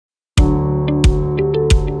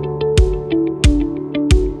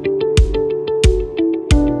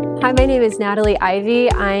Hi, my name is Natalie Ivey.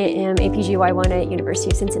 I am a PGY1 at University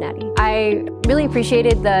of Cincinnati. I really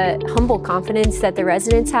appreciated the humble confidence that the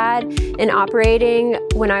residents had in operating.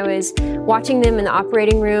 When I was watching them in the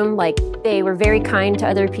operating room, they were very kind to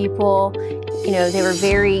other people. You know, they were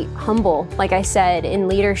very humble, like I said, in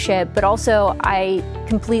leadership, but also I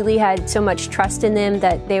completely had so much trust in them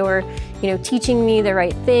that they were, teaching me the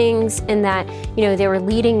right things, and that, they were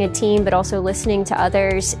leading a team, but also listening to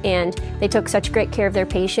others, and they took such great care of their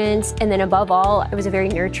patients. And then above all, it was a very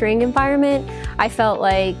nurturing environment. I felt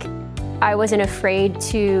like I wasn't afraid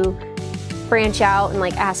to branch out and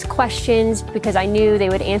ask questions, because I knew they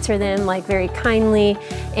would answer them very kindly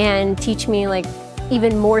and teach me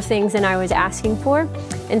even more things than I was asking for.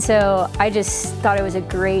 And so I just thought it was a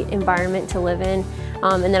great environment to live in.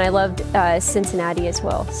 And then I loved Cincinnati as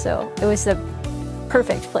well. So it was the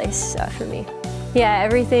perfect place for me. Yeah,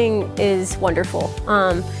 everything is wonderful.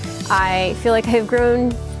 I feel like I've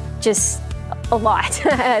grown just a lot.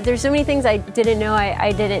 There's so many things I didn't know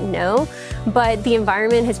I didn't know, but the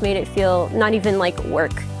environment has made it feel not even like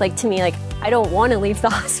work. To me, I don't want to leave the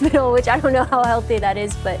hospital, which I don't know how healthy that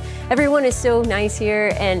is, but everyone is so nice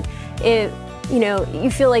here, and you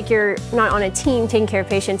feel like you're not on a team taking care of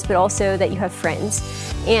patients, but also that you have friends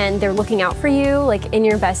and they're looking out for you in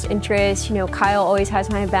your best interest. Kyle always has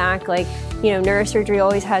my back, Neurosurgery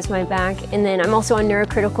always has my back. And then I'm also on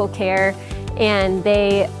neurocritical care, and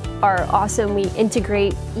they are awesome. We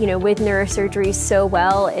integrate, with neurosurgery so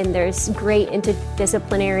well, and there's great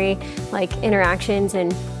interdisciplinary interactions,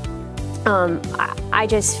 and I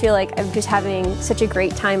just feel like I'm just having such a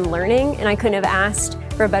great time learning, and I couldn't have asked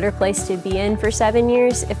for a better place to be in for 7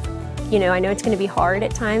 years. I know it's going to be hard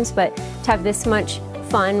at times, but to have this much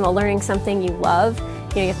fun while learning something you love,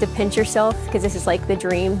 you have to pinch yourself, because this is the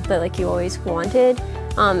dream that you always wanted,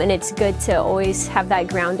 and it's good to always have that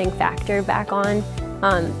grounding factor back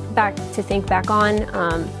to think back on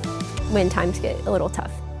when times get a little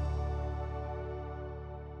tough.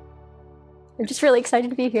 I'm just really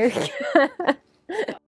excited to be here.